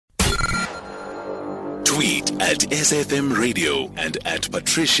Tweet at SFM Radio and at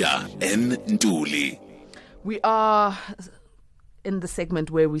Patricia N. Ntuli. We are in the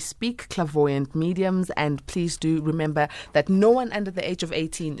segment where we speak clairvoyant mediums, and please do remember that no one under the age of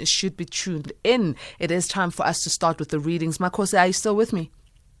 18 should be tuned in. It is time for us to start with the readings. Makhosi, are you still with me?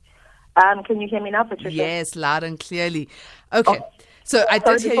 Can you hear me now, Patricia? Yes, loud and clearly. Okay, so I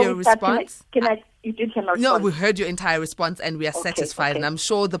did hear your response. You did hear my response? No, we heard your entire response and we are satisfied. Okay. And I'm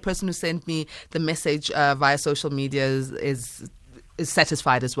sure the person who sent me the message via social media is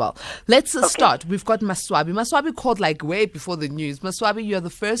satisfied as well. Let's start. We've got Maswabi. Maswabi called like way before the news. Maswabi, you're the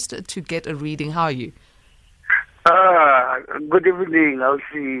first to get a reading. How are you? Good evening,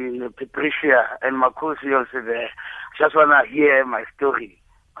 Patricia and Makhosi also there. Just want to hear my story.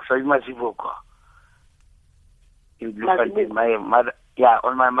 So you must in Bloemfontein. My mother,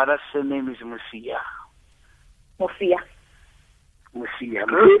 on my mother's surname is Musia. Musia,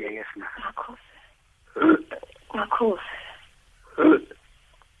 yes, ma'am. Makhosi.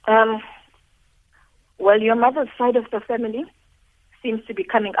 Well, your mother's side of the family seems to be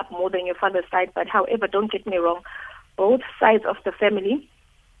coming up more than your father's side, but however, don't get me wrong, both sides of the family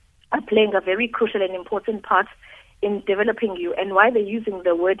are playing a very crucial and important part in developing you. And why they're using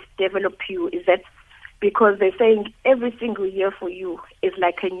the word develop you is that because they're saying every single year for you is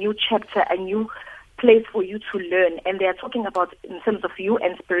like a new chapter, a new place for you to learn. And they are talking about in terms of you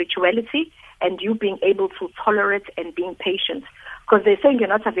and spirituality and you being able to tolerate and being patient. Because they're saying you're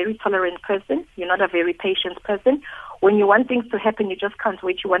not a very tolerant person, you're not a very patient person. When you want things to happen, you just can't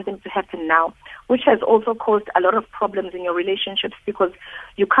wait. You want them to happen now, which has also caused a lot of problems in your relationships because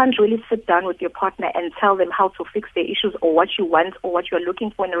you can't really sit down with your partner and tell them how to fix their issues or what you want or what you're looking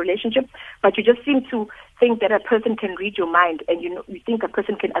for in a relationship. But you just seem to think that a person can read your mind and you think a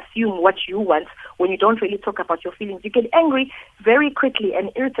person can assume what you want when you don't really talk about your feelings. You get angry very quickly and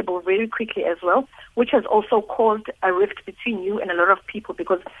irritable very quickly as well, which has also caused a rift between you and a lot of people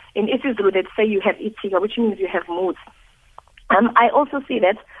because in isiZulu they say you have itiga, which means you have moods. I also see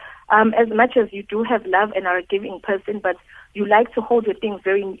that as much as you do have love and are a giving person, but you like to hold your things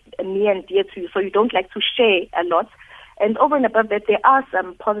very near and dear to you, so you don't like to share a lot. And over and above that, there are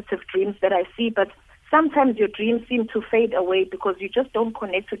some positive dreams that I see, but sometimes your dreams seem to fade away because you just don't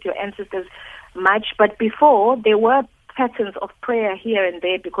connect with your ancestors much. But before, there were patterns of prayer here and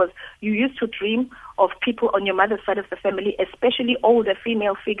there because you used to dream of people on your mother's side of the family, especially older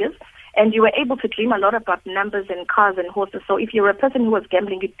female figures, and you were able to dream a lot about numbers and cars and horses. So if you're a person who was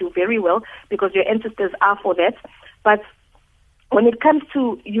gambling, you'd do very well because your ancestors are for that. But when it comes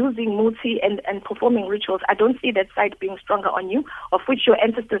to using muti and performing rituals, I don't see that side being stronger on you, of which your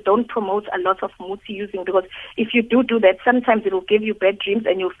ancestors don't promote a lot of muti using, because if you do that, sometimes it will give you bad dreams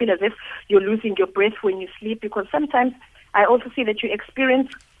and you'll feel as if you're losing your breath when you sleep, because sometimes I also see that you experience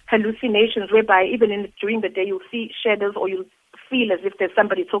hallucinations whereby even during the day you'll see shadows or you'll feel as if there's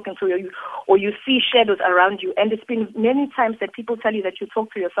somebody talking to you, or you see shadows around you. And it's been many times that people tell you that you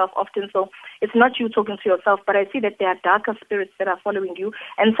talk to yourself often, so it's not you talking to yourself, but I see that there are darker spirits that are following you.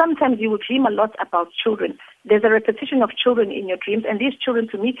 And sometimes you will dream a lot about children. There's a repetition of children in your dreams, and these children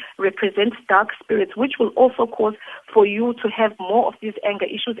to me represent dark spirits, which will also cause for you to have more of these anger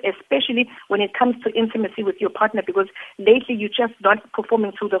issues, especially when it comes to intimacy with your partner, because lately you're just not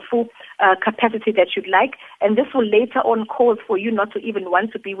performing to the full capacity that you'd like, and this will later on cause for you not to even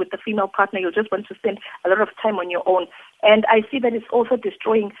want to be with the female partner. You'll just want to spend a lot of time on your own. And I see that it's also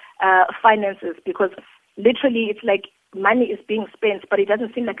destroying finances, because literally it's like money is being spent, but it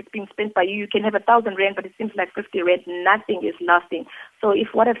doesn't seem like it's being spent by you. You can have 1,000 rand, but it seems like 50 rand. Nothing is lasting. So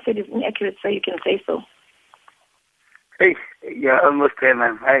if what I've said is inaccurate, so you can say so. Hey, you're almost there,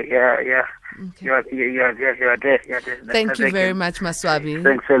 man. Yeah. Okay. You're there. Thank you very much, Maswabi.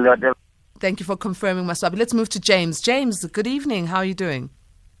 Thanks a lot. Thank you for confirming, Maswabi. Let's move to James. James, good evening. How are you doing?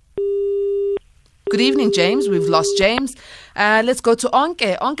 Good evening, James. We've lost James. Let's go to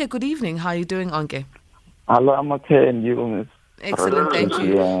Onke. Onke, good evening. How are you doing, Onke? Hello, I'm okay, and you, Miss? Excellent, thank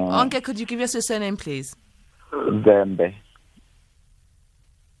you. Yeah. Onke, could you give us your surname, please? Zembe.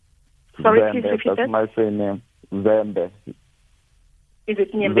 Sorry, Zembe, please repeat that's that. my surname. Zembe. Is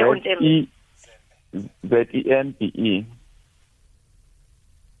it Nyembe or Ndembe? Zenbe.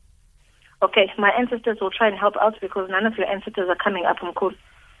 Okay, my ancestors will try and help out because none of your ancestors are coming up, of course.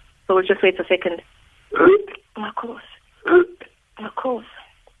 So we'll just wait a second. Of course.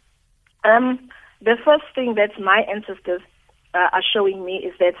 The first thing that my ancestors are showing me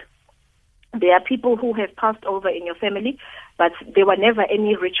is that there are people who have passed over in your family, but there were never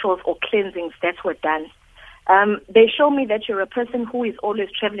any rituals or cleansings that were done. They show me that you're a person who is always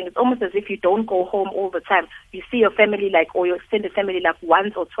traveling. It's almost as if you don't go home all the time. You see your family or your extended family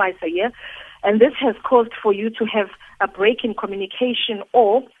once or twice a year. And this has caused for you to have a break in communication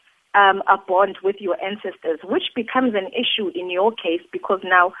or a bond with your ancestors, which becomes an issue in your case because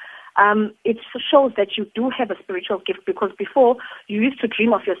now it shows that you do have a spiritual gift, because before you used to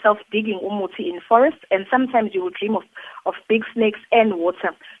dream of yourself digging umuti in forests, and sometimes you would dream of big snakes and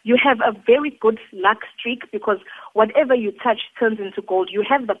water. You have a very good luck streak because whatever you touch turns into gold. You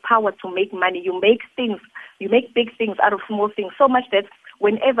have the power to make money. You make big things out of small things, so much that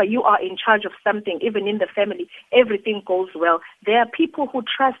whenever you are in charge of something, even in the family, everything goes well. There are people who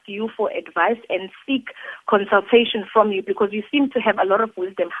trust you for advice and seek consultation from you because you seem to have a lot of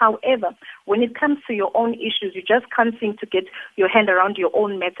wisdom. However, when it comes to your own issues, you just can't seem to get your hand around your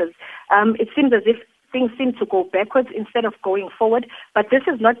own matters. It seems as if things seem to go backwards instead of going forward. But this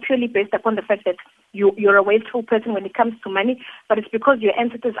is not purely based upon the fact that you're a wasteful person when it comes to money, but it's because your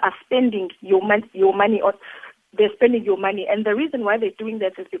entities are spending your money, or they're spending your money. And the reason why they're doing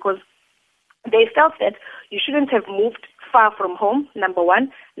that is because they felt that you shouldn't have moved far from home, number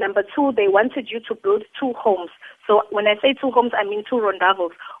one. Number two, they wanted you to build 2 homes. So when I say 2 homes, I mean 2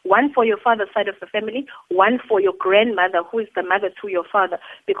 rondavels. One for your father's side of the family, one for your grandmother, who is the mother to your father.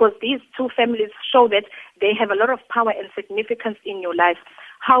 Because these 2 families show that they have a lot of power and significance in your life.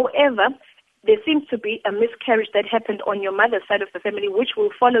 However, there seems to be a miscarriage that happened on your mother's side of the family, which will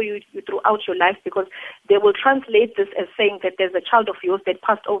follow you throughout your life, because they will translate this as saying that there's a child of yours that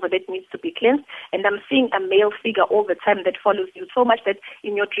passed over that needs to be cleansed. And I'm seeing a male figure all the time that follows you, so much that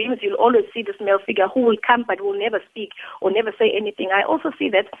in your dreams you'll always see this male figure who will come but will never speak or never say anything. I also see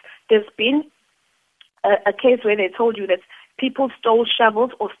that there's been a case where they told you that people stole shovels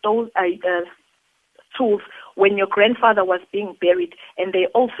or stole tools when your grandfather was being buried, and they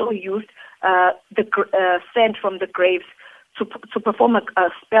also used the sand from the graves to perform a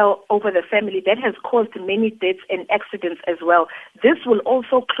spell over the family that has caused many deaths and accidents as well. This will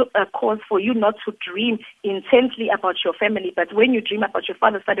also cause for you not to dream intensely about your family, but when you dream about your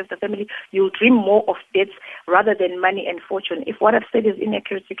father's side of the family, you'll dream more of deaths rather than money and fortune. If what I've said is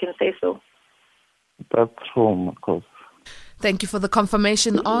inaccurate, you can say so. That's true, of course. Thank you for the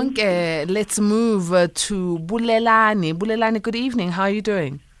confirmation, Onke. Let's move to Bulelani. Bulelani, good evening. How are you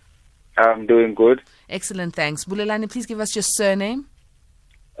doing? I'm doing good. Excellent, thanks. Bulelani, please give us your surname.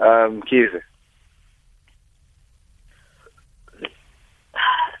 Kize.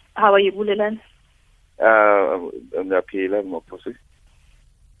 How are you, Bulelani? Ngiyaphila, Makhosi.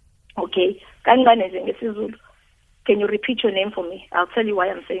 Okay. Can you repeat your name for me? I'll tell you why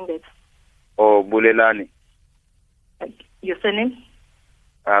I'm saying that. Oh, Bulelani. Your surname?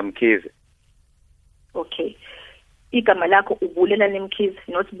 Kize. Okay. Igama lakho uBulelani Mkhize,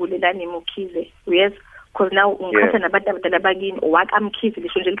 not Bulelani Mkhize. Yes, because now ungikhatha nabantu abadala bakini owaka Mkhize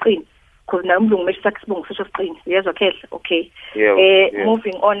lisho nje liqini. Because now umlungu meshe sakhe isibongo sisho siqini. Uyezwa khehla. Okay.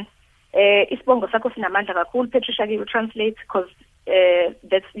 Moving on. Isibongo sakho sinamandla kakhulu. Patricia will translate because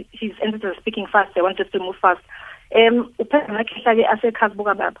that's his entities speaking fast. They want us to move fast. Uphethe nakhehla ke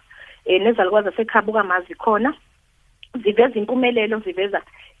aseKhabuka baba. Nezalukwazi aseKhabuka mazi khona. Ziveza impumelelo, ziveza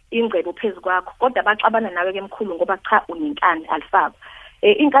ingcebo phezu kwakho, kodwa baxabana nawe ke mkhulu ngoba cha unenkani alifaba.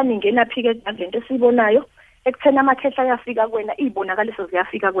 Inkani ingena phike ngento esibonayo ekuthena amakhehla ayafika kuwena, izibonakaliso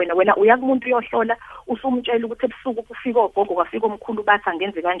ziyafika kuwena, wena uya kumuntu uyohlola usumtshela ukuthi ebusuku kufika ogogo kwafika omkhulu bathi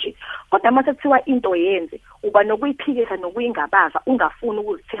angenze kanje, kodwa mase kuthiwa into yenze uba nokuyiphikisa nokuyingabaza, ungafuni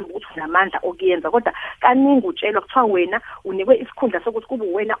ukuzithemba ukuthi unamandla okuyenza, kodwa kaningi utshelwa kuthiwa wena unikwe isikhundla sokuthi kube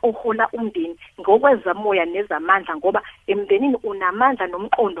wena ohola umndeni ngokwezamoya nezamandla, ngoba emndenini unamandla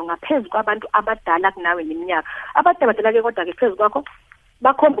nomqondo ngaphezulu kwabantu abadala kunawe neminyaka. Abantu abadala ke kodwa ke phezulu kwakho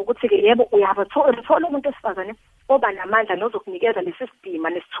bakhomba ukuthi ke yebo uyathola umuntu esifazane oba namandla nozokunikeza lesi sidima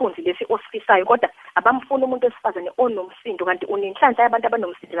nesithunzi lesi osifisayo, kodwa abamfuna umuntu esifazane onomsindo, kanti unenhlanhla yabantu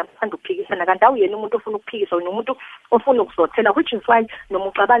abanomsindo labathanda ukuphikisana, kanti awuyena umuntu ofuna ukuphikisa, unomuntu ofuna ukuzothela, which is why noma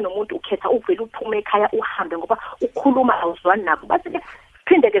uxabana nomuntu ukhetha uvela uphume ekhaya uhambe ngoba ukhuluma awuzwani nabo. Bathi ke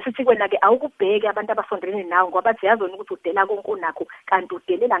phinde ke sithi kwena ke awukubheke abantu abasondelene nawe ngoba bathi yazona ukuthi udela konke onakho kanti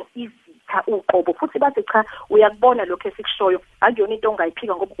udelela izitha uqobo, futhi bathi cha uyakubona lokho esikushoyo akuyona into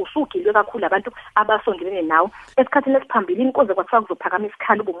ongayiphika ngoba usugilwe kakhulu abantu abasondelene nawe. Esikhathini esiphambilini kuze kwathiwa kuzophakama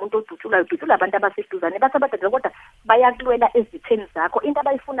isikhalo umuntu odutshulayo, udutshula abantu abaseduzane, bathi abadala kodwa bayakulwela ezitheni zakho. Into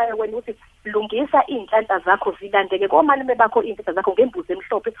abayifunayo wena ukuthi lungisa iy'nhlanhla zakho zilandeke komalume bakho iy'nhlanhla zakho ngembuzi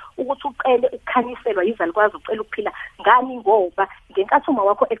emhlophe ukuthi uqele ukukhanyiselwa yizalukwazi ucela ukuphila ngani ngoba ngenkathi uma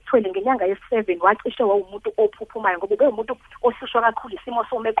wakho ekuthwele ngenyanga ye-7 wacishe wawumuntu ophuphumayo ngoba ubewumuntu osushwa kakhulu isimo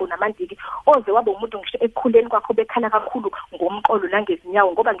somego namandiki oze waba umuntu ngisho ekukhuleni kwakho bekhala kakhulu ngomqolo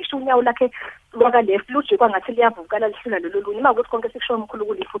nangezinyawo ngoba ngisho unyawo lakhe lwaka-left luje kwangathi liyavukala lihlula lolo lunye uma ukuthi konke sikushoyo omkhulu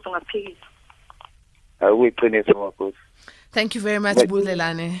kulifuthu ungakuphikisa. Kuyiqiniso Makhosi. Thank you very much,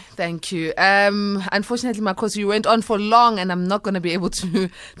 Bulelane. Thank you. Unfortunately, Makhosi, you went on for long, and I'm not going to be able to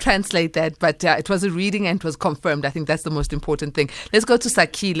translate that, but it was a reading and it was confirmed. I think that's the most important thing. Let's go to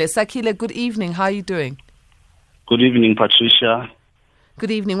Sakhile. Sakhile, good evening. How are you doing? Good evening, Patricia.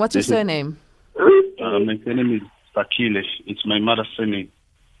 Good evening. What's your surname? My surname is Sakhile. It's my mother's surname.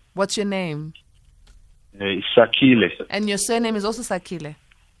 What's your name? Sakhile. And your surname is also Sakhile?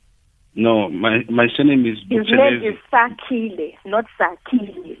 No, my surname is His name is Sakhile, not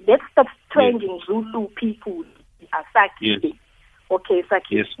Sakhile. Let's stop trending Zulu people. Sakhile. Yes. Okay,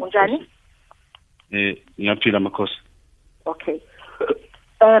 Sakhile. Yes. Unjani? Ngiyaphila Makhosi. Okay.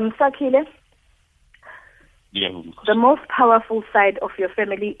 Sakhile, Yeah. the most powerful side of your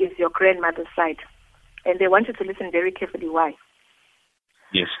family is your grandmother's side. And they want you to listen very carefully why.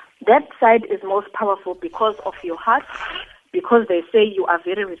 Yes. That side is most powerful because of your heart, because they say you are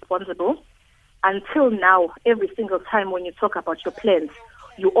very responsible. Until now, every single time when you talk about your plans,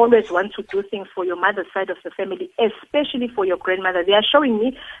 you always want to do things for your mother's side of the family, especially for your grandmother. They are showing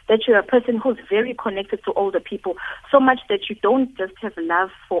me that you're a person who's very connected to older people, so much that you don't just have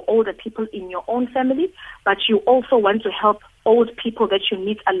love for older people in your own family, but you also want to help old people that you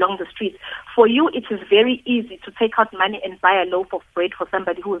meet along the streets. For you, it is very easy to take out money and buy a loaf of bread for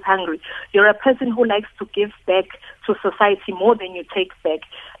somebody who is hungry. You're a person who likes to give back to society more than you take back.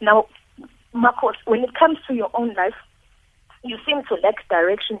 Now, Makhosi, when it comes to your own life, you seem to lack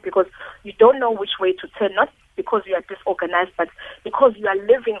direction because you don't know which way to turn, not because you are disorganized, but because you are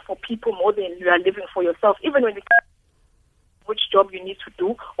living for people more than you are living for yourself. Even when it comes to which job you need to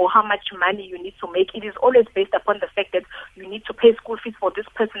do or how much money you need to make, it is always based upon the fact that you need to pay school fees for this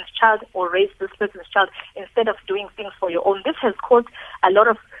person's child or raise this person's child instead of doing things for your own. This has caused a lot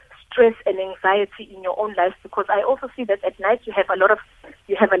of stress and anxiety in your own life, because I also see that at night you have a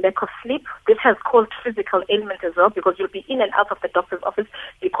lack of sleep. This has caused physical ailment as well, because you'll be in and out of the doctor's office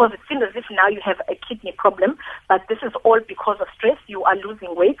because it seems as if now you have a kidney problem, but this is all because of stress. You are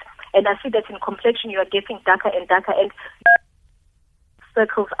losing weight, and I see that in complexion you are getting darker and darker, and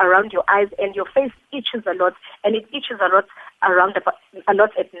circles around your eyes, and your face itches a lot, and it itches a lot a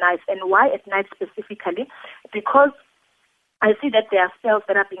lot at night. And why at night specifically? Because I see that there are spells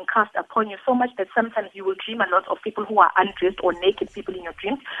that are being cast upon you so much that sometimes you will dream a lot of people who are undressed or naked people in your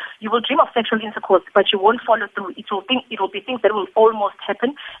dreams. You will dream of sexual intercourse, but you won't follow through. It will be things that will almost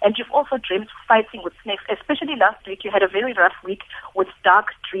happen. And you've also dreamed fighting with snakes. Especially last week, you had a very rough week with dark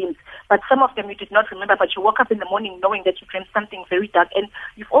dreams. But some of them you did not remember, but you woke up in the morning knowing that you dreamed something very dark. And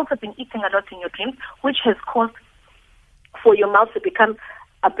you've also been eating a lot in your dreams, which has caused for your mouth to become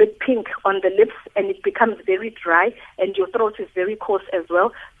a bit pink on the lips, and it becomes very dry, and your throat is very coarse as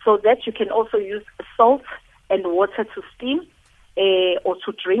well. So that you can also use salt and water to steam or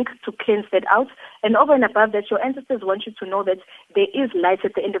to drink to cleanse that out. And over and above that, your ancestors want you to know that there is light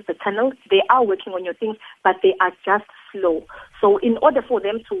at the end of the tunnel. They are working on your things, but they are just slow. So in order for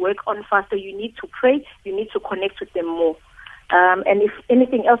them to work on faster, you need to pray, you need to connect with them more. And if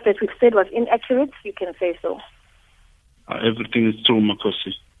anything else that we've said was inaccurate, you can say so. Everything is true,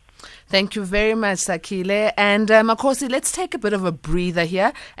 Makhosi. Thank you very much, Sakhile. And Makhosi, let's take a bit of a breather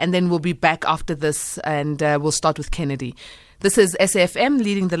here, and then we'll be back after this, and we'll start with Kennedy. This is SAFM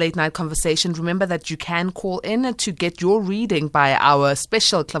leading the late night conversation. Remember that you can call in to get your reading by our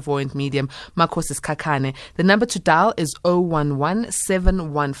special clairvoyant medium, Makhosi Sikhakhane. The number to dial is 011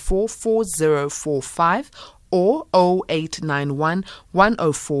 714 4045 or 0891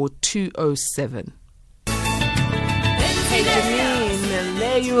 104 207. Hey Janine,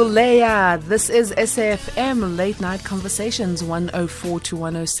 Leia. This is SAFM Late Night Conversations 104 to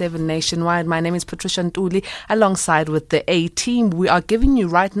 107 nationwide. My name is Patricia Ntuli, alongside with the A-team. We are giving you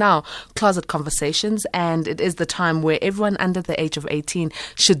right now Closet Conversations, and it is the time where everyone under the age of 18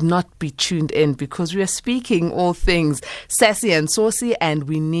 should not be tuned in, because we are speaking all things sassy and saucy, and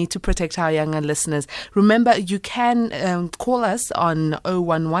we need to protect our younger listeners. Remember, you can call us on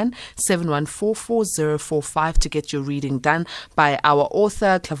 011 714 4045 to get your reading done by our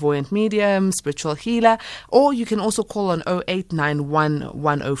author, clairvoyant medium, spiritual healer, or you can also call on 0891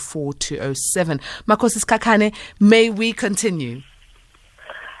 104 207. Makhosi Sikhakhane, may we continue?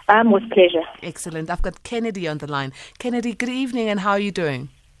 With pleasure. Excellent. I've got Kennedy on the line. Kennedy, good evening, and how are you doing?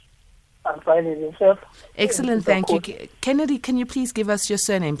 I'm fine, and yourself? Excellent, thank you. Kennedy, can you please give us your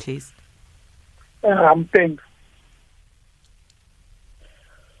surname, please? I'm Peng.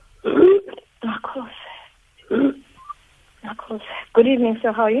 Makhosi. Good evening,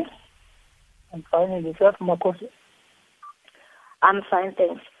 sir. How are you? I'm fine. And yourself, Makhosi? I'm fine,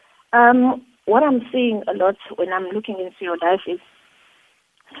 thanks. What I'm seeing a lot when I'm looking into your life is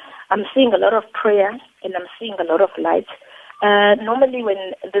I'm seeing a lot of prayer and I'm seeing a lot of light. Normally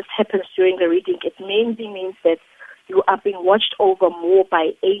when this happens during the reading, it mainly means that you are being watched over more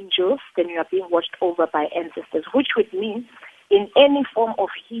by angels than you are being watched over by ancestors, which would mean in any form of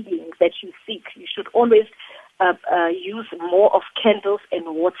healing that you seek, you should always use more of candles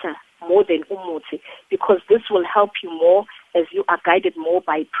and water more than umuti, because this will help you more as you are guided more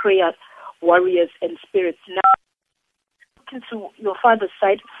by prayer warriors and spirits. Now, looking to your father's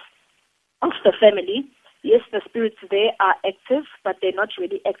side of the family, yes, the spirits there are active, but they're not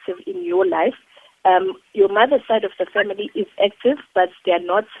really active in your life. Your mother's side of the family is active, but they are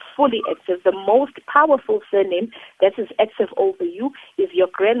not fully active. The most powerful surname that is active over you is your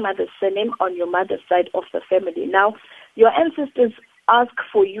grandmother's surname on your mother's side of the family. Now, your ancestors ask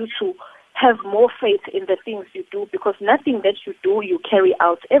for you to have more faith in the things you do, because nothing that you do, you carry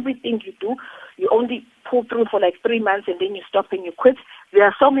out. Everything you do, you only pull through for like 3 months and then you stop and you quit. There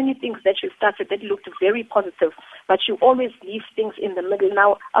are so many things that you started that looked very positive, but you always leave things in the middle.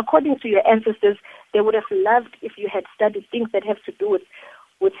 Now, according to your ancestors, they would have loved if you had studied things that have to do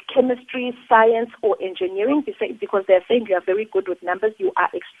with chemistry, science, or engineering, because they're saying you are very good with numbers, you are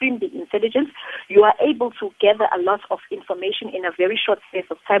extremely intelligent, you are able to gather a lot of information in a very short space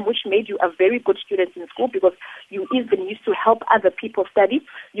of time, which made you a very good student in school because you even used to help other people study.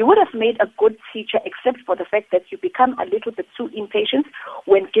 You would have made a good teacher, except for the fact that you become a little bit too impatient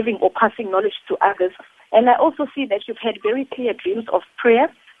when giving or passing knowledge to others. And I also see that you've had very clear dreams of prayer.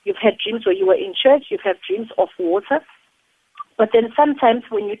 You've had dreams where you were in church. You've had dreams of water. But then sometimes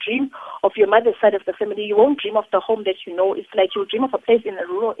when you dream of your mother's side of the family, you won't dream of the home that you know. It's like you dream of a place in the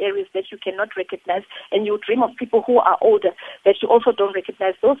rural areas that you cannot recognize, and you dream of people who are older that you also don't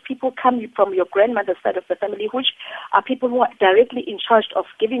recognize. Those people come from your grandmother's side of the family, which are people who are directly in charge of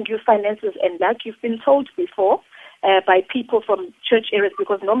giving you finances and luck. You've been told before by people from church areas,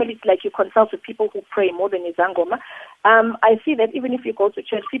 because normally it's like you consult with people who pray more than Izangoma. I see that even if you go to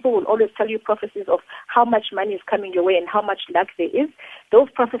church, people will always tell you prophecies of how much money is coming your way and how much luck there is.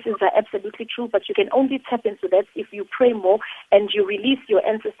 Those prophecies are absolutely true, but you can only tap into that if you pray more and you release your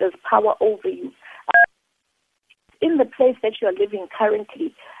ancestors' power over you. In the place that you are living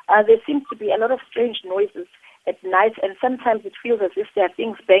currently, there seems to be a lot of strange noises at night, and sometimes it feels as if there are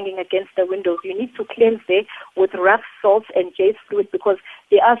things banging against the windows. You need to cleanse there with rough salt and jade fluid, because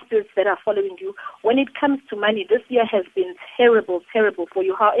there are spirits that are following you. When it comes to money, this year has been terrible for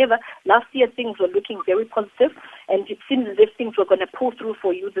you. However, last year things were looking very positive, and it seems as if things were going to pull through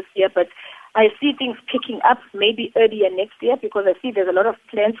for you this year. But I see things picking up maybe earlier next year, because I see there's a lot of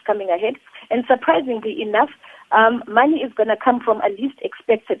plans coming ahead. And surprisingly enough, money is going to come from a least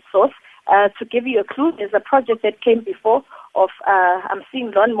expected source. To give you a clue, there's a project that came before of, I'm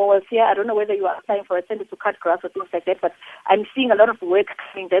seeing lawnmowers here. I don't know whether you are applying for a tender to cut grass or things like that, but I'm seeing a lot of work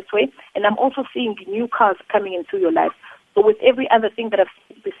coming that way. And I'm also seeing new cars coming into your life. So with every other thing that I've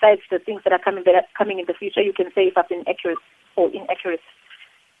seen, besides the things that are coming in the future, you can say if I've been accurate or inaccurate.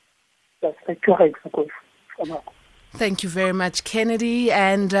 Yes, Thank you very much, Kennedy.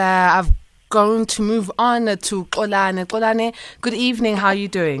 And I'm going to move on to Xolani. Xolani, good evening. How are you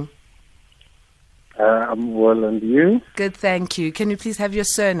doing? I'm well, and you? Good, thank you. Can you please have your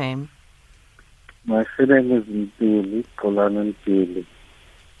surname? My surname is Ntuli, Xolani Ntuli.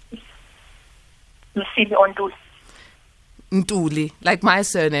 Ntuli, like my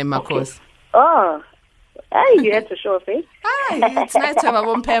surname, Makhosi. Okay. Oh, hey, you had to show a face. Hi, it's nice to have a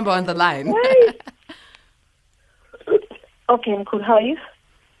Wompemba on the line. Okay, cool. How are you?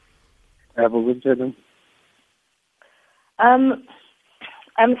 I have a good channel. I'm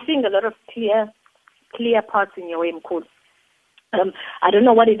seeing a lot of clear parts in your way, Mkhulu. I don't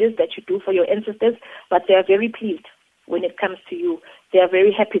know what it is that you do for your ancestors, but they are very pleased when it comes to you. They are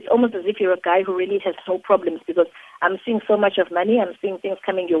very happy. It's almost as if you're a guy who really has no problems, because I'm seeing so much of money. I'm seeing things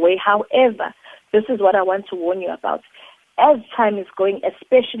coming your way. However, this is what I want to warn you about. As time is going,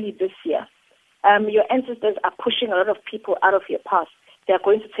 especially this year, your ancestors are pushing a lot of people out of your past. They are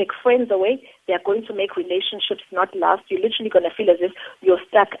going to take friends away. They are going to make relationships not last. You're literally going to feel as if you're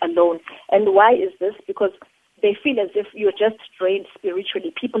stuck alone. And why is this? Because they feel as if you're just drained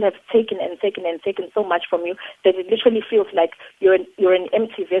spiritually. People have taken so much from you that it literally feels like you're an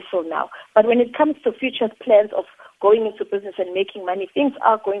empty vessel now. But when it comes to future plans of going into business and making money, things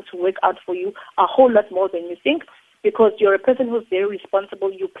are going to work out for you a whole lot more than you think, because you're a person who's very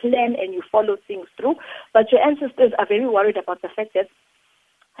responsible. You plan and you follow things through. But your ancestors are very worried about the fact that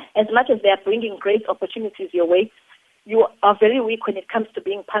as much as they are bringing great opportunities your way, you are very weak when it comes to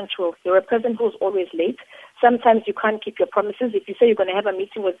being punctual. You're a person who's always late. Sometimes you can't keep your promises. If you say you're going to have a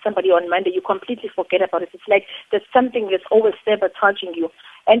meeting with somebody on Monday, you completely forget about it. It's like there's something that's always sabotaging you.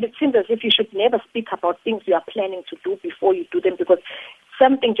 And it seems as if you should never speak about things you are planning to do before you do them, because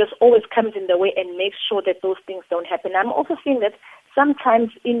something just always comes in the way and makes sure that those things don't happen. I'm also seeing that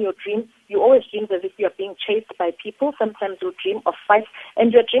sometimes in your dream, you always dream as if you are being chased by people. Sometimes you dream of fights,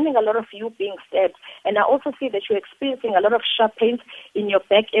 and you're dreaming a lot of you being stabbed. And I also see that you're experiencing a lot of sharp pains in your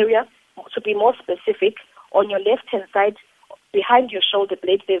back area. To be more specific, on your left-hand side, behind your shoulder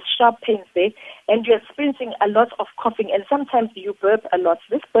blade, there's sharp pains there, and you're experiencing a lot of coughing, and sometimes you burp a lot.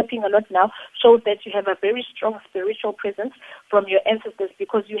 This burping a lot now shows that you have a very strong spiritual presence from your ancestors,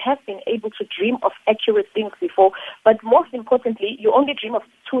 because you have been able to dream of accurate things before. But most importantly, you only dream of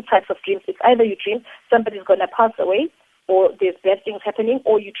two types of dreams. It's either you dream somebody's going to pass away, or there's bad things happening,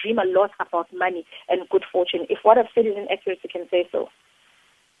 or you dream a lot about money and good fortune. If what I've said is inaccurate, you can say so.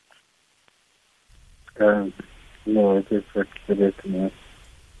 No, it is accurate. No.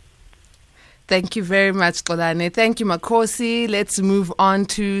 Thank you very much, Xolani. Thank you, Makhosi. Let's move on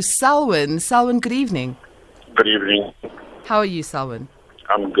to Selwyn. Selwyn, good evening. Good evening. How are you, Selwyn?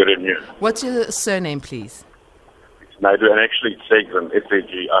 I'm good, and you? What's your surname, please? It's Naidu, and actually it's Sagren,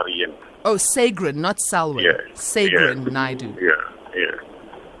 S-A-G-R-E-N. Oh, Sagren, not Selwyn. Yeah. Sagren, yeah. Naidu. Yeah.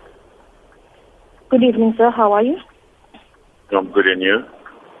 Good evening, sir. How are you? I'm good, and you?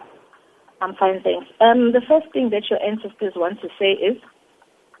 I'm fine, thanks. The first thing that your ancestors want to say is,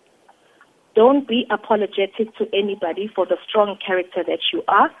 don't be apologetic to anybody for the strong character that you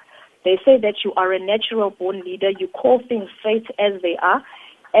are. They say that you are a natural-born leader. You call things straight as they are,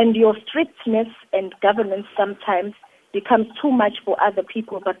 and your strictness and governance sometimes becomes too much for other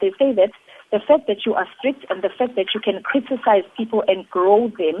people. But they say that the fact that you are strict and the fact that you can criticize people and grow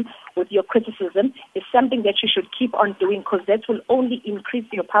them with your criticism is something that you should keep on doing, because that will only increase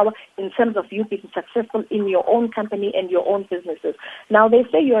your power in terms of you being successful in your own company and your own businesses. Now, they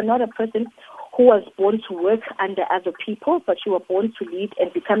say you are not a person who was born to work under other people, but you were born to lead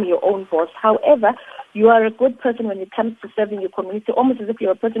and become your own boss. However, you are a good person when it comes to serving your community, almost as if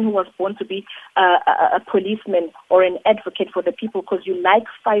you're a person who was born to be a policeman or an advocate for the people, because you like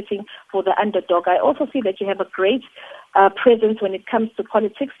fighting for the underdog. I also see that you have a great presence when it comes to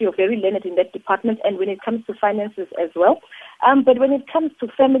politics. You're very learned in that department, and when it comes to finances as well. But when it comes to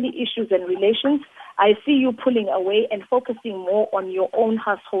family issues and relations, I see you pulling away and focusing more on your own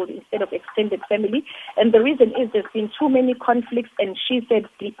household instead of extended family. And the reason is there's been too many conflicts, and she said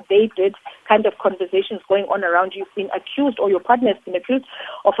they did kind of conversations going on around you. You've been accused, or your partner has been accused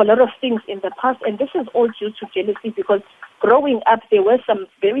of a lot of things in the past. And this is all due to jealousy, because growing up, there were some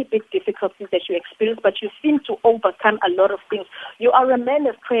very big difficulties that you experienced, but you seem to overcome a lot of things. You are a man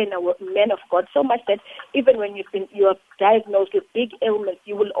of prayer and a man of God, so much that even when you are diagnosed with big ailments,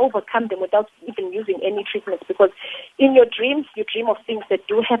 you will overcome them without even using any treatments, because in your dreams, you dream of things that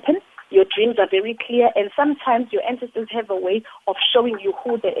do happen. Your dreams are very clear, and sometimes your ancestors have a way of showing you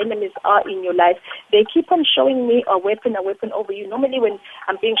who the enemies are in your life. They keep on showing me a weapon over you. Normally when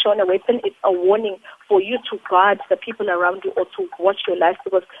I'm being shown a weapon, it's a warning for you to guard the people around you or to watch your life,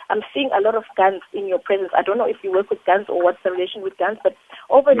 because I'm seeing a lot of guns in your presence. I don't know if you work with guns or what's the relation with guns, but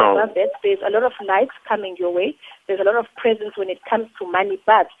over and above that, there's a lot of lights coming your way. There's a lot of presence when it comes to money,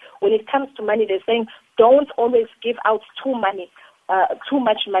 but when it comes to money, they're saying don't always give out too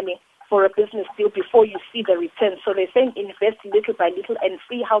much money for a business deal before you see the return. So they're saying invest little by little and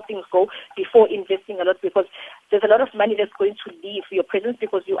see how things go before investing a lot, because there's a lot of money that's going to leave your presence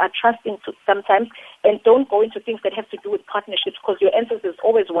because you are trusting sometimes, and don't go into things that have to do with partnerships, because your ancestors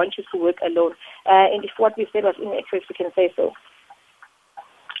always want you to work alone. And if what we said was inaccurate, we can say so.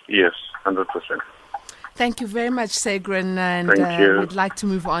 Yes, 100%. Thank you very much, Sagren. And Thank you. We'd like to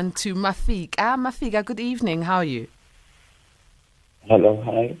move on to Mafiga. Mafiga, good evening. How are you? Hello,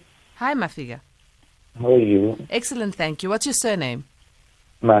 hi. Hi, Mafiga. How are you? Excellent, thank you. What's your surname?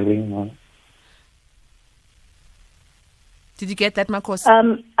 Malima. Did you get that, Makhosi?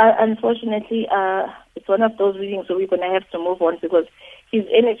 Unfortunately, it's one of those readings, so we're going to have to move on because his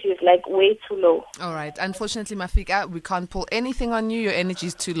energy is like way too low. All right. Unfortunately, Mafiga, we can't pull anything on you. Your energy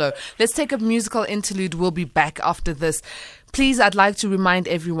is too low. Let's take a musical interlude. We'll be back after this. Please, I'd like to remind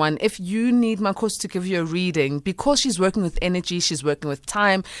everyone, if you need Makhosi to give you a reading, because she's working with energy, she's working with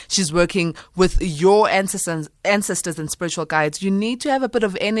time, she's working with your ancestors and spiritual guides, you need to have a bit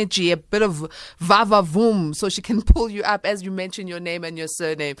of energy, a bit of vava-voom, so she can pull you up as you mention your name and your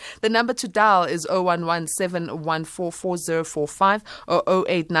surname. The number to dial is 011-714-4045 or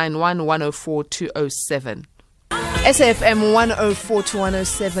 0891-104-207. SAFM 104 to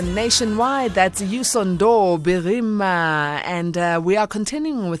 107 nationwide. That's Yusondo Birima. And we are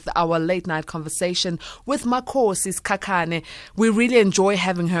continuing with our late night conversation with Makhosi Sikhakhane. We really enjoy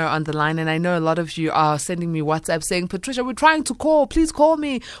having her on the line. And I know a lot of you are sending me WhatsApp saying, Patricia, we're trying to call. Please call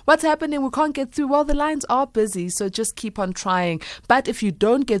me. What's happening? We can't get through. Well, the lines are busy, so just keep on trying. But if you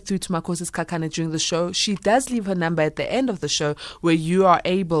don't get through to Makhosi Sikhakhane during the show, she does leave her number at the end of the show where you are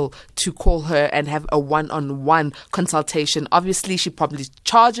able to call her and have a one-on-one consultation. Obviously, she probably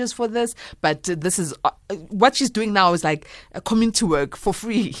charges for this, but this is what she's doing now is like coming to work for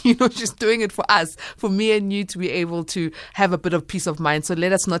free. You know, she's doing it for us, for me and you to be able to have a bit of peace of mind. So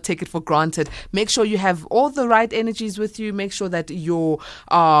let us not take it for granted. Make sure you have all the right energies with you. Make sure that you're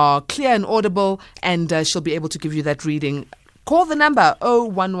clear and audible, and she'll be able to give you that reading. Call the number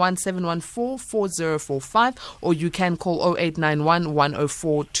 0117144045, or you can call 0891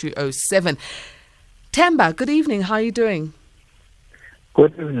 104 207. Temba, good evening. How are you doing?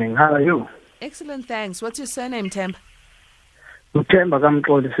 Good evening. How are you? Excellent, thanks. What's your surname, Temba? Uthemba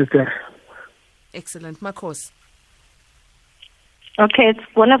kamxoli, sister. Excellent. Makhosi. Okay, it's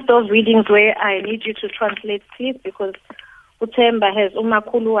one of those readings where I need you to translate, please, because Uthemba has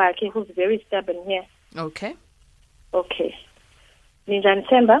umakhulu wakhe who's very stubborn here. Okay. Okay. Ninjani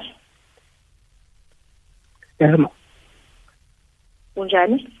Themba? Yema.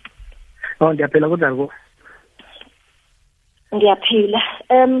 Unjani? Oh, ndiyaphila kunjani ko? Ngiyaphila.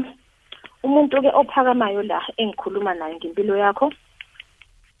 Umuntu ke ophakamayo la engikhuluma naye ngempilo yakho.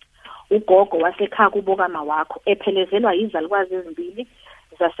 Ugogo wasekhaya kubokama wakho ephelezelwa izalukwazi ezimbili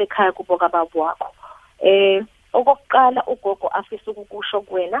zasekhaya kuboka babo wakho. Okokuqala ugogo afisa ukukusho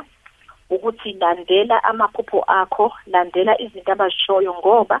kuwena ukuthi landela amaphupho akho, landela izinto abazishoyo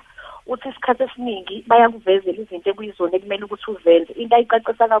ngoba uthi isikhathi esiningi bayakuvezela izinto ekuyizona ekumele ukuthi uzenze. Into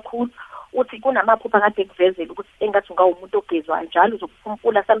ayicacisa kakhulu uthi kunamaphupho akade kuvezela ukuthi engathi ungawumuntu ogezwayo njalo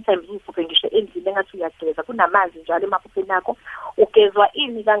uzophumpula, sometimes uphuphe ngisho endlini engathi uyageza, kunamanzi njalo emaphupheni akho. Ugezwa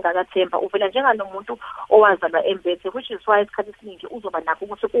ini kangaka Themba? Uvela njengalomuntu owazalwa embethe, which is why isikhathi esiningi uzoba nakho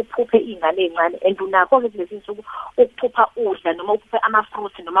ukuthi uphuphe izingane ezincane, and unakho ke kulezi insuku ukuphupha udla noma uphuphe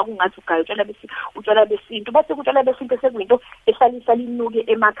ama-fruit noma kungathi ugayo utshwala besintu. Bese utshwala besintu sekuyinto ehlalisala inuke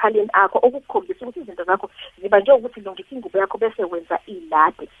emakhaleni akho, okukhombisa ukuthi izinto zakho ziba njengokuthi lungisa ingubo yakho bese wenza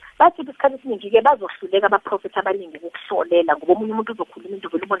ilade. Bathi isikhathi esiningi-ke bazohluleka abaprofethi abaningi ukukuhlolela ngoba omunye umuntu uzokhuluma into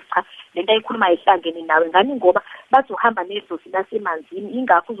vele ubone cha lento ayikhuluma ayihlangene nawe. Ngani ngoba bazohamba nedlozi lasemanzini,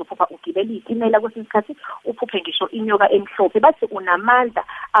 ingakho uzophupha ugibela iyitimela, kwesinye isikhathi uphuphe ngisho inyoka emhlophe. Bathi unamandla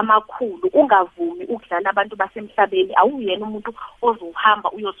amakhulu, ungavumi ukudlala abantu basemhlabeni. Awuyena umuntu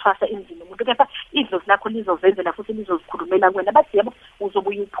ozohamba uyothwasa endlini umuntu, kepha idlozi lakho lizovenzela futhi lizozikhulumela kuwena. Bathi yebo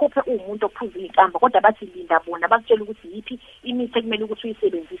uzobuye uphuphe uwumuntu ophuza iy'ntambo, kodwa bathi linda bona bakutshela ukuthi yiphi imithi ekumele ukuthi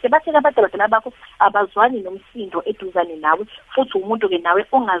uyisebenzise. Bathi abantu abadala bakho abazwani nomsindo eduzane nawe, futhi umuntu-ke nawe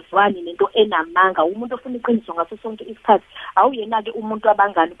ongazwani nento enamanga, umuntu ofuna iqiniso ngaso sonke isikhathi. Awuyena-ke umuntu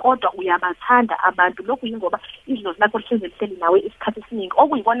abangani, kodwa uyabathanda abantu. Lokhu yingoba idlozi lakho lihlezi lihleli nawe isikhathi esiningi,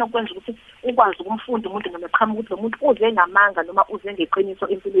 okuyikona okwenza ukuthi ukwazi ukumfunda umuntu noma eqhamuka ukuthi lo muntu uze ngamanga noma uze ngeqiniso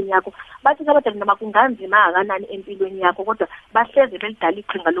empilweni yakho. Bathi abadala noma kunganzima kangakanani empilweni yakho, kodwa bahleze belidala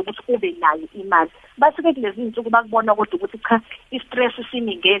iqhinga lokuthi ube nayo imali. Bathi-ke kulezi insuku bakubona kodwa ukuthi cha i-stress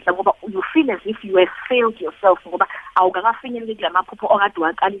siningeza ngoba you feel as if you have failed yourself ngoba awukakafinyeleli kula maphupho okade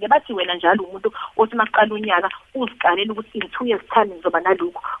waqalile. Bathi wena njalo umuntu othi maqala unyaka uzikalela ukuthi in 2 years time ngizoba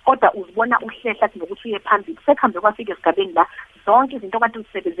nalokho, kodwa uzibona uhlehla nokuthi uye phambili. Sekuhambe kwafika esigabeni la zonke izinto okade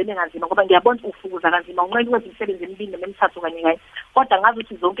uzisebenzele kanzima ngoba ngiyabona ufukuza kanzima, unqeni kwenza imisebenzi emibili noma emithathu kanye kanye, kodwa ngazi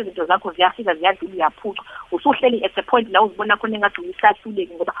ukuthi zonke izinto zakho ziyafika ziyadlula uyaphucwa. Usuhleli at a point la uzibona khona engathi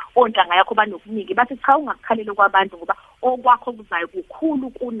uyisahluleki ngoba ontanga yakho banokuningi. Bathi cha ungakukhaleli kwabantu ngoba okwakho kuzayo kukhulu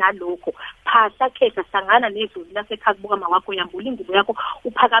kunalokho. Phahla khetha hlangana nedlozi lasekhaya kubokama wakho, yambula ingubo yakho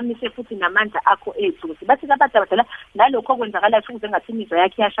uphakamise futhi namandla akho edlozi. Bathi abantu abadala nalokho okwenzakalayo ukuze ngathi imizwa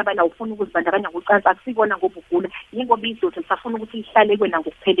yakhe iyashabala, ufuna ukuzibandakanya ngocansi, akusikona ngoba ugula, yingoba idlozi lisafuna ukuthi lihlale kwena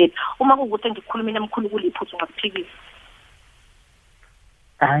ngokuphelele. Uma kuwukuthi ngikukhulumela emkhulu kuliphuthu ngakuphikisa.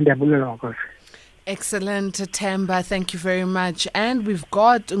 Ndiyabulela Makhosi. Excellent, Temba. Thank you very much. And we've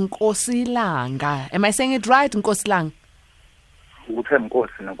got Nkosilanga. Am I saying it right, Nkosilanga? Uthemba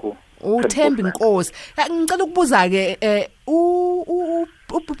Nkosi nakho. Uthemba Nkosi. Ngicela ukubuza ke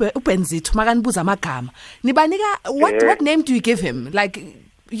uBenzito makanibuza amagama. Nibanika what name do you give him? Like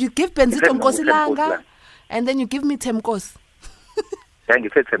you give Benzito Nkosilanga and then you give me Temkosi.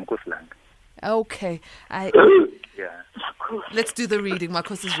 Ngithe Temkosilanga. Okay. Yeah. Let's do the reading.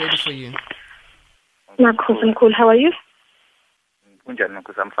 Makhosi is ready for you. Makhosi, I'm cool. How are you? Unjani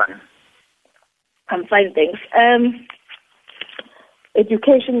Makhosi? I'm fine. I'm fine, thanks.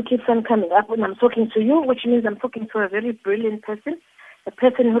 Education keeps on coming up when I'm talking to you, which means I'm talking to a very brilliant person, a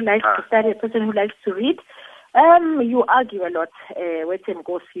person who likes to study, a person who likes to read. You argue a lot with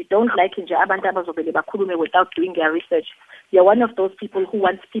Makhosi. You don't like without doing their research. You're one of those people who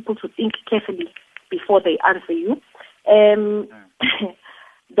wants people to think carefully before they answer you.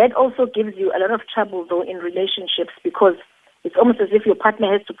 That also gives you a lot of trouble, though, in relationships, because it's almost as if your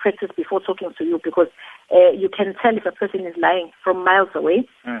partner has to practice before talking to you, because you can tell if a person is lying from miles away.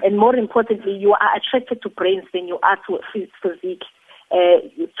 And more importantly, you are attracted to brains than you are to physique.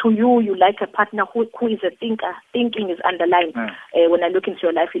 To you, you like a partner who is a thinker. Thinking is underlined. When I look into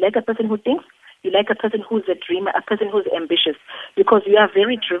your life, you like a person who thinks. You like a person who's a dreamer, a person who's ambitious, because you are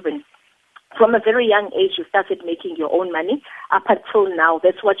very driven. From a very young age, you started making your own money. Up until now,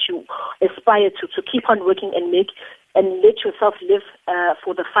 that's what you aspire to keep on working and make and let yourself live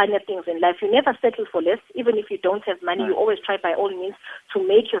for the finer things in life. You never settle for less. Even if you don't have money, you always try by all means to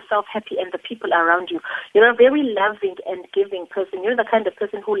make yourself happy and the people around you. You're a very loving and giving person. You're the kind of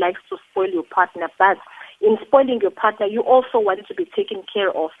person who likes to spoil your partner, but in spoiling your partner, you also want to be taken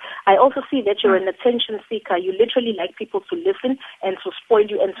care of. I also see that you're an attention seeker. You literally like people to listen and to spoil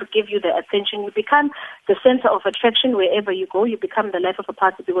you and to give you the attention. You become the center of attraction wherever you go. You become the life of a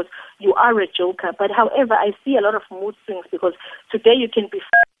party because you are a joker. But however, I see a lot of mood swings, because today you can be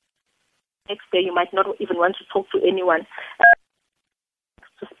next day you might not even want to talk to anyone.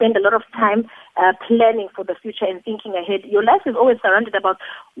 To spend a lot of time planning for the future and thinking ahead. Your life is always surrounded about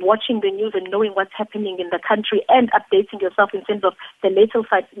watching the news and knowing what's happening in the country and updating yourself in terms of the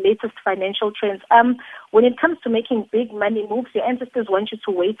latest financial trends. When it comes to making big money moves, your ancestors want you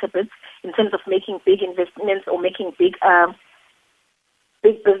to wait a bit in terms of making big investments or making big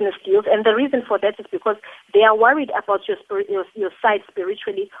business deals, and the reason for that is because they are worried about your side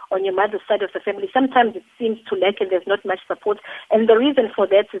spiritually on your mother's side of the family. Sometimes it seems to lack and there's not much support, and the reason for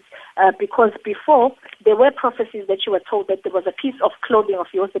that is because before there were prophecies that you were told that there was a piece of clothing of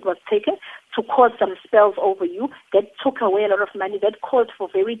yours that was taken to cause some spells over you that took away a lot of money, that called for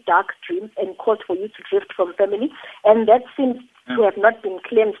very dark dreams and caused for you to drift from family, and that seems to have not been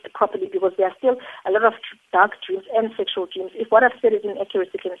cleansed properly, because there are still a lot of dark dreams and sexual dreams. If what I've said is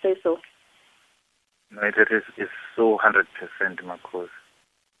inaccurate, you can say so. No, it is so 100%, Makhosi.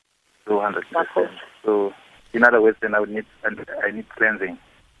 So 100%. So, in other words, then I need cleansing.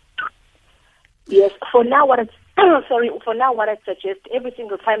 Yes. For now, what I suggest, every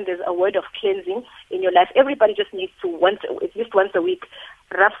single time there's a word of cleansing in your life, everybody just needs to at least once a week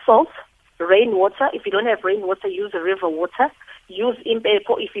rub salt, rainwater. If you don't have rainwater, use river water. Use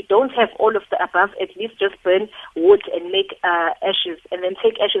impepo. If you don't have all of the above, at least just burn wood and make ashes, and then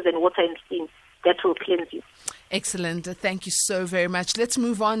take ashes and water and steam. That will cleanse you. Excellent. Thank you so very much. Let's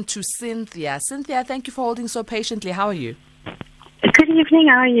move on to Cynthia. Cynthia, thank you for holding so patiently. How are you? Good evening.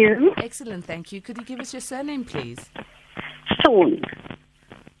 How are you? Excellent. Thank you. Could you give us your surname, please? Saul.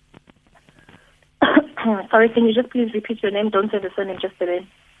 Sorry, can you just please repeat your name? Don't say the surname, just the name.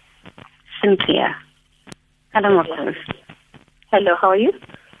 Cynthia. Hello, Makhosi. Hello, how are you?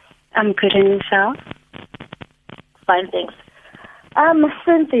 I'm good, and yourself? Fine, thanks.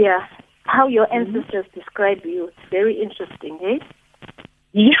 Cynthia, how your ancestors describe you, it's very interesting, eh?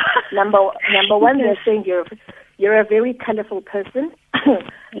 Yeah. Number one, they're saying you're a very colorful person.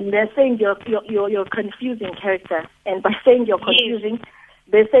 They're saying you're confusing character, and by saying you're confusing,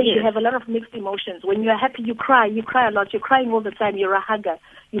 they say you have a lot of mixed emotions. When you're happy, you cry a lot. You're crying all the time. You're a hugger.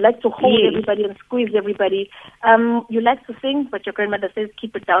 You like to hold everybody and squeeze everybody. You like to sing, but your grandmother says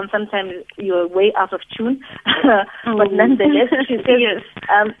keep it down. Sometimes you're way out of tune. But nonetheless, she says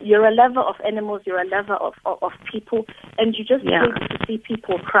you're a lover of animals. You're a lover of people. And you just hate to see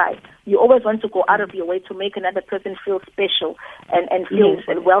people cry. You always want to go out of your way to make another person feel special and feel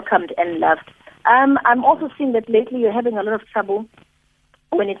welcomed and loved. I'm also seeing that lately you're having a lot of trouble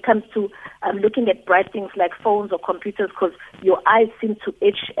when it comes to looking at bright things like phones or computers, because your eyes seem to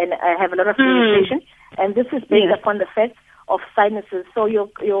itch and have a lot of irritation. And this is based upon the fact of sinuses. So your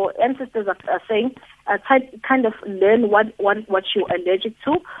ancestors are saying kind of learn what you're allergic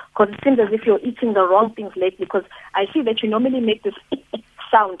to, because it seems as if you're eating the wrong things lately, because I see that you normally make this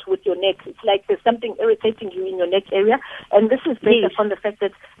sound with your neck. It's like there's something irritating you in your neck area. And this is based upon the fact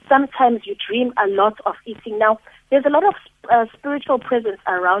that sometimes you dream a lot of eating. Now, there's a lot of spiritual presence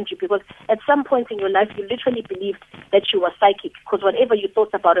around you, because at some point in your life you literally believed that you were psychic, because whatever you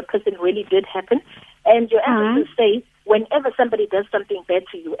thought about a person really did happen. And your ancestors say whenever somebody does something bad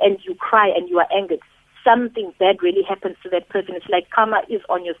to you and you cry and you are angered, something bad really happens to that person. It's like karma is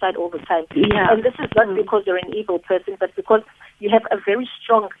on your side all the time. Yeah. And this is not because you're an evil person, but because you have a very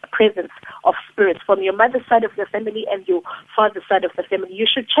strong presence of spirits from your mother's side of the family and your father's side of the family. You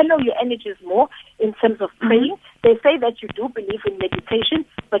should channel your energies more in terms of praying. They say that you do believe in meditation,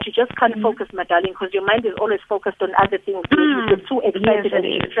 but you just can't focus, my darling, because your mind is always focused on other things. You get too excited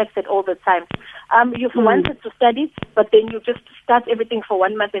and distracted all the time. You've wanted to study, but then you just start everything for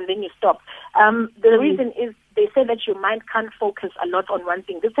 1 month and then you stop. The reason is they say that your mind can't focus a lot on one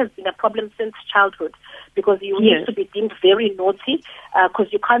thing. This has been a problem since childhood because you used to be deemed very naughty because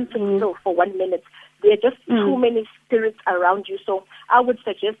you can't sit still for 1 minute. There are just too many spirits around you. So I would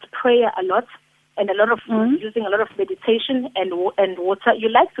suggest prayer a lot and a lot of using a lot of meditation and water. You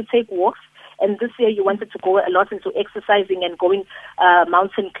like to take walks. And this year you wanted to go a lot into exercising and going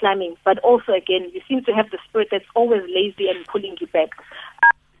mountain climbing. But also, again, you seem to have the spirit that's always lazy and pulling you back.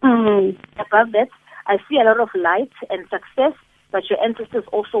 Above that, I see a lot of light and success, but your ancestors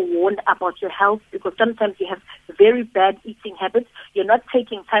also warned about your health because sometimes you have very bad eating habits. You're not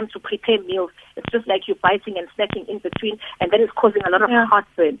taking time to prepare meals. It's just like you're biting and snacking in between, and that is causing a lot of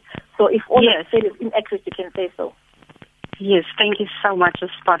heartburn. So if all I said is inaccurate, you can say so. Yes, thank you so much.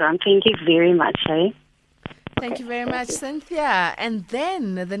 It's spot on. Thank you very much, Thank you very much, Cynthia. And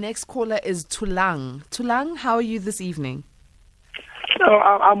then the next caller is Tulang. Tulang, how are you this evening?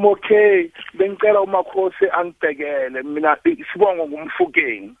 I'm okay. Bengicela uMakhosi angibhekele mina sibongo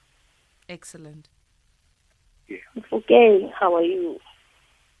ngumfukeni. Excellent. Okay, how are you?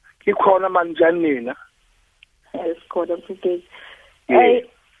 Ikhona manjani nina? Yes, God, I'm okay.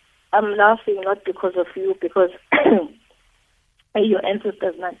 I'm laughing not because of you, because your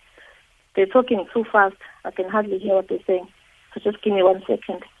ancestors, man, they're talking too fast. I can hardly hear what they're saying. So just give me 1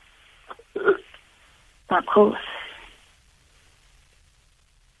 second. Makhosi.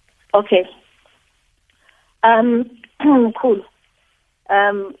 Okay. Cool.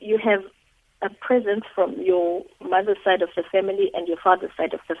 You have a presence from your mother's side of the family and your father's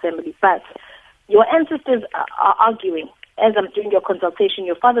side of the family, but your ancestors are arguing. As I'm doing your consultation,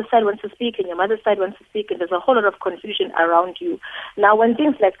 your father's side wants to speak and your mother's side wants to speak, and there's a whole lot of confusion around you. Now, when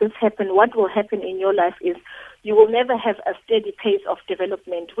things like this happen, what will happen in your life is you will never have a steady pace of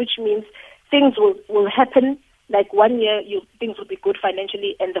development, which means things will happen. Like 1 year, things will be good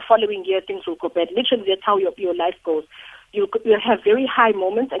financially, and the following year, things will go bad. Literally, that's how your life goes. You'll have very high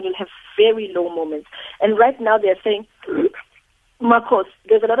moments, and you'll have very low moments. And right now, they're saying, Makhosi,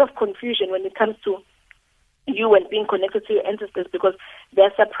 there's a lot of confusion when it comes to you and being connected to your ancestors, because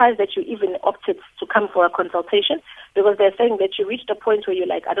they're surprised that you even opted to come for a consultation, because they're saying that you reached a point where you're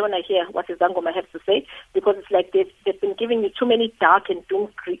like, I don't want to hear what Zangoma has to say, because it's like they've been giving you too many dark and doom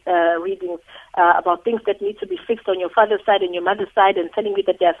readings about things that need to be fixed on your father's side and your mother's side, and telling you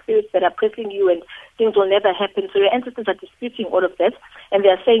that there are spirits that are pressing you and things will never happen. So your ancestors are disputing all of that, and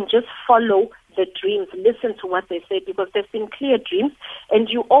they're saying just follow the dreams, listen to what they say, because there's been clear dreams, and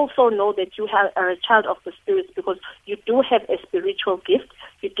you also know that you are a child of the spirits, because you do have a spiritual gift,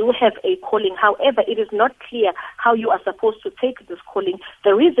 you do have a calling. However, it is not clear how you are supposed to take this calling.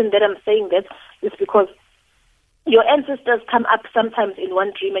 The reason that I'm saying that is because your ancestors come up sometimes in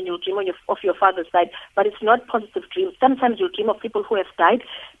one dream, and you'll dream of your father's side, but it's not positive dreams. Sometimes you'll dream of people who have died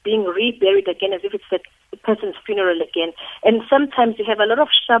being reburied again, as if it's that person's funeral again. And sometimes you have a lot of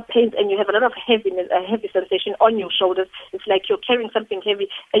sharp pains, and you have a lot of heaviness, a heavy sensation on your shoulders. It's like you're carrying something heavy,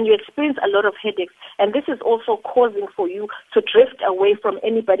 and you experience a lot of headaches. And this is also causing for you to drift away from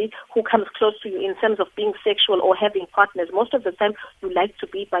anybody who comes close to you in terms of being sexual or having partners. Most of the time, you like to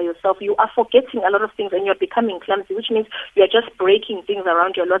be by yourself. You are forgetting a lot of things, and you're becoming clumsy, which means you are just breaking things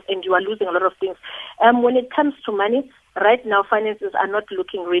around you a lot, and you are losing a lot of things. When it comes to money, right now, finances are not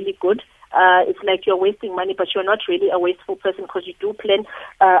looking really good. It's like you're wasting money, but you're not really a wasteful person, because you do plan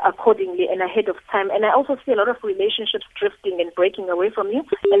accordingly and ahead of time. And I also see a lot of relationships drifting and breaking away from you.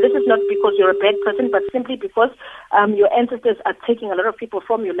 And this is not because you're a bad person, but simply because your ancestors are taking a lot of people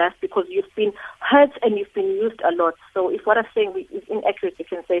from your life, because you've been hurt and you've been used a lot. So if what I'm saying is inaccurate, you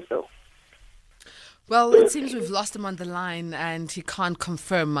can say so. Well, it seems we've lost him on the line, and he can't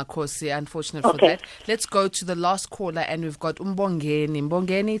confirm, Makhosi. Unfortunate for that. Let's go to the last caller, and we've got Umbongeni.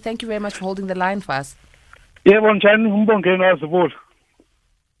 Mbongeni, thank you very much for holding the line for us. Yeah, Umbongeni azibula.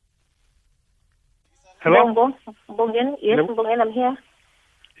 Hello? Mbongeni? Yes, Mbongeni, I'm here.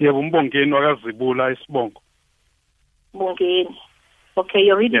 Yeah, Umbongeni wakazibula isibongo. Mbongeni. Okay,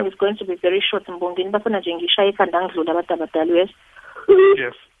 your reading is going to be very short, Mbongeni. Bafuna nje ngishaya ikhanda ngidlula abantu abadala, yes?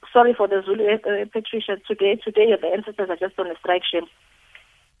 Yes. Sorry for the Zulu, Patricia. Today, the ancestors are just on a strike shift.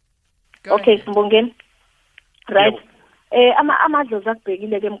 Okay, Mbongeni. Right. Amadlozi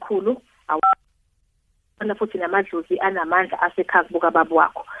akubhekile ke mkhulu. khona futhi namadlozi anamandla asekhaya kubuka baba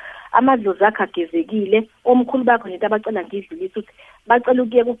wakho. Amadlozi akhe agezekile, omkhulu bakho nento abacela ngidlulisa ukuthi bacela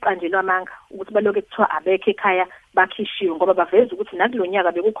ukuye kuqanjelwa amanga ukuthi baloke kuthiwa abekho ekhaya bakhishiwe ngoba baveza ukuthi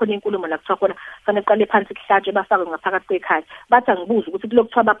nakulonyaka bekukhona inkulumo la kuthiwa khona fanele qale phansi kuhlatshwe bafakwe ngaphakathi kwekhaya. Bathi angibuza ukuthi kuloko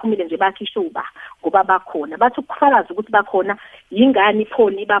kuthiwa baphumile nje bakhishwe uba ngoba bakhona. Bathi ukufakaza ukuthi bakhona yingani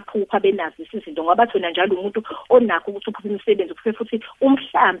iphoni baphupha benazi izinto ngoba bathi wena njalo umuntu onakho ukuthi uphuphe imisebenzi kufe futhi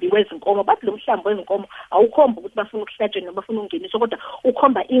umhlambi wezinkomo. Bathi lo mhlambi wezinkomo awukhomba ukuthi bafuna ukuhlatshwa noma bafuna ungeniswa kodwa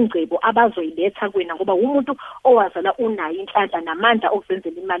ukhomba ingcebo abazoyiletha kuwena ngoba umuntu owazala unayo inhlanhla namandla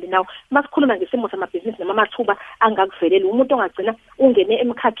okuzenzela imali. Nawo masikhuluma ngesimo samabhizinisi noma amathuba angakuvelela umuntu ongagcina ungene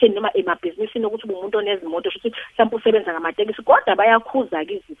emkhakheni noma emabhizinisini ukuthi umuntu onezimoto futhi mhlawumbe usebenza ngamatekisi kodwa bayakhuza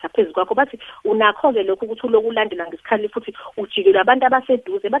ke izitha phezulu kwakho bathi unakho ke lokho ukuthi uloku ulandela ngesikhali futhi ujikele abantu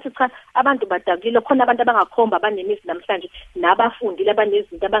abaseduze. Bathi cha abantu badakile khona abantu abangakhomba abanemizi namhlanje nabafundile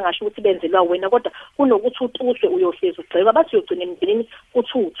abanezinto abangasho ukuthi benzelwa wena kodwa kunokuthi utuswe uyohleza ugceba. Bathi uyogcina emndenini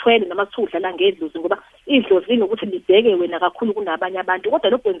kuthi uthwele noma kuthi udlala ngedlozi ngoba idlozi ukuthi libheke wena kakhulu kunabanye abantu kodwa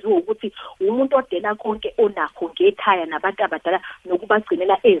lokho kwenziwa ukuthi umuntu odela konke onakho ngekhaya nabantu abadala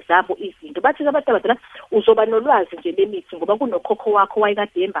nokubagcinela ezabo izinto. Bathi abantu abadala uzoba nolwazi nje lemithi ngoba kunokhokho wakho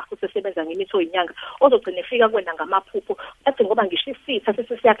wayekademba usesebenza ngemithi oyinyanga ozogcina efika kwena ngamaphupho. Bathi ngoba ngisho isitha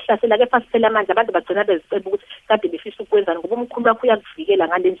sesiyakuhlasela ke phasiphela amandla abantu bagcina beziceba ukuthi kade befisa ukwenzana ngoba umkhulu wakho uyakuvikela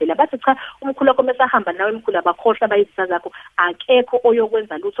ngale ndlela. Bathi cha umkhulu wakho mesahamba nawe emkhulu abakhohlwa bayizitha zakho akekho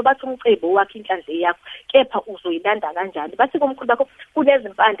oyokwenza lutho. Bathi umcebo wakhe inhlanhla yakho kepha uzoyilanda kanjani. Bathi komkhulu bakho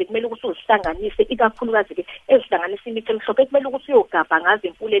kunezimpande kumele ukuthi uzihlanganise ikakhulukazi ke ezihlanganisa imithi emhlophe kumele ukuthi uyogabha ngazo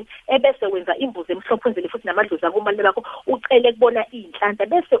empuleni ebese wenza imbuzi emhlophe wenzele futhi namadlozi akumalime bakho ucele kubona inhlanhla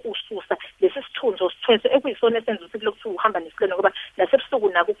bese ususa lesi sithunzi osithwese ekuyisona esenza ukuthi lokhu uhamba nesileno ngoba nasebusuku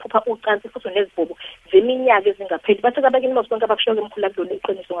nako ukuphupha ucansi futhi nezibhobo zeminyaka ezingapheli. Bathi kabake inmosi bonke abakushoyo emkhulu akudlona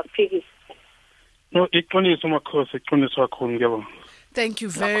iqiniso ngakuphikisa. No, iqiniso Makhosi, iqiniso kakhulu ngiyabonga. Thank you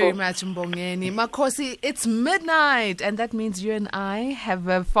very much, Mbongeni. Makhosi, it's midnight, and that means you and I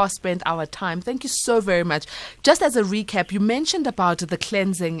have fast spent our time. Thank you so very much. Just as a recap, you mentioned about the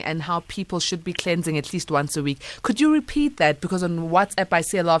cleansing and how people should be cleansing at least once a week. Could you repeat that? Because on WhatsApp, I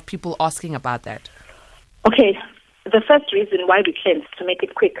see a lot of people asking about that. Okay. The first reason why we cleanse, to make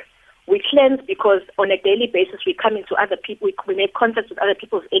it quick, we cleanse because on a daily basis we come into other people, we make contact with other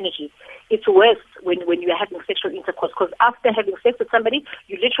people's energy. It's worse when you are having sexual intercourse because after having sex with somebody,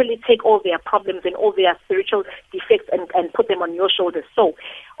 you literally take all their problems and all their spiritual defects and put them on your shoulders. So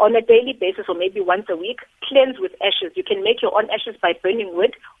on a daily basis or maybe once a week, cleanse with ashes. You can make your own ashes by burning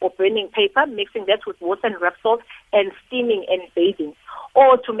wood or burning paper, mixing that with water and rough salt and steaming and bathing.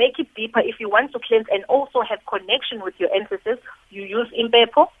 Or to make it deeper, if you want to cleanse and also have connection with your ancestors, you use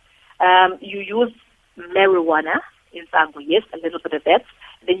impepo. You use marijuana in Sango, yes, a little bit of that.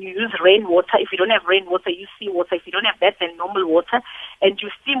 Then you use rainwater. If you don't have rainwater, use seawater. If you don't have that, then normal water. And you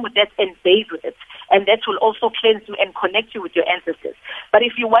steam with that and bathe with it. And that will also cleanse you and connect you with your ancestors. But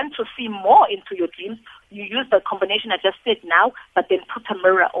if you want to see more into your dreams, you use the combination I just said now, but then put a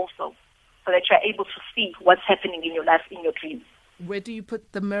mirror also so that you're able to see what's happening in your life, in your dreams. Where do you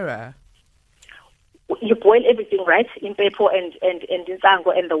put the mirror? You boil everything, right, in paper and in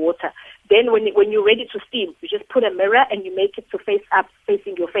sango and the water. Then when you're ready to steam, you just put a mirror and you make it to face up,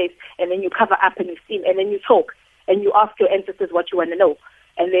 facing your face, and then you cover up and you steam, and then you talk, and you ask your ancestors what you want to know.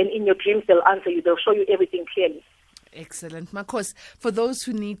 And then in your dreams, they'll answer you. They'll show you everything clearly. Excellent. Makhosi, for those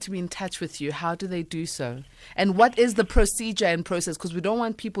who need to be in touch with you, how do they do so? And what is the procedure and process? Because we don't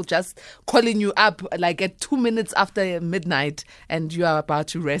want people just calling you up like at 2 minutes after midnight and you are about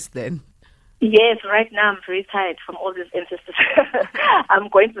to rest then. Yes, right now I'm very tired from all these ancestors. I'm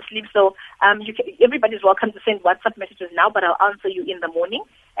going to sleep. So everybody's welcome to send WhatsApp messages now, but I'll answer you in the morning.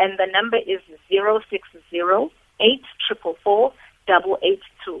 And the number is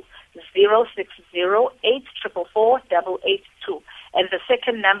 060-8444-882. 060-8444-882. And the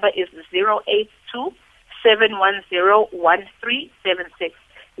second number is 082-710-1376.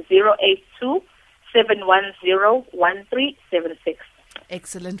 082-710-1376.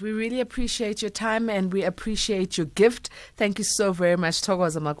 Excellent. We really appreciate your time and we appreciate your gift. Thank you so very much.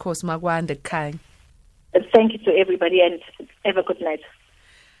 Thokoza Makhosi Magwande Kai. Thank you to everybody and have a good night.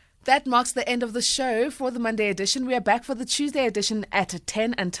 That marks the end of the show for the Monday edition. We are back for the Tuesday edition at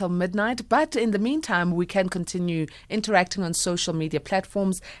 10 until midnight. But in the meantime, we can continue interacting on social media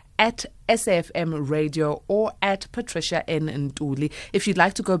platforms at SAFM Radio or at Patricia N. Ntuli. If you'd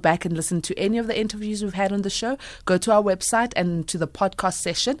like to go back and listen to any of the interviews we've had on the show, go to our website and to the podcast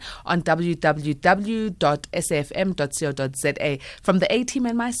session on www.safm.co.za. From the A-Team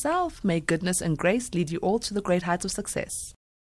and myself, may goodness and grace lead you all to the great heights of success.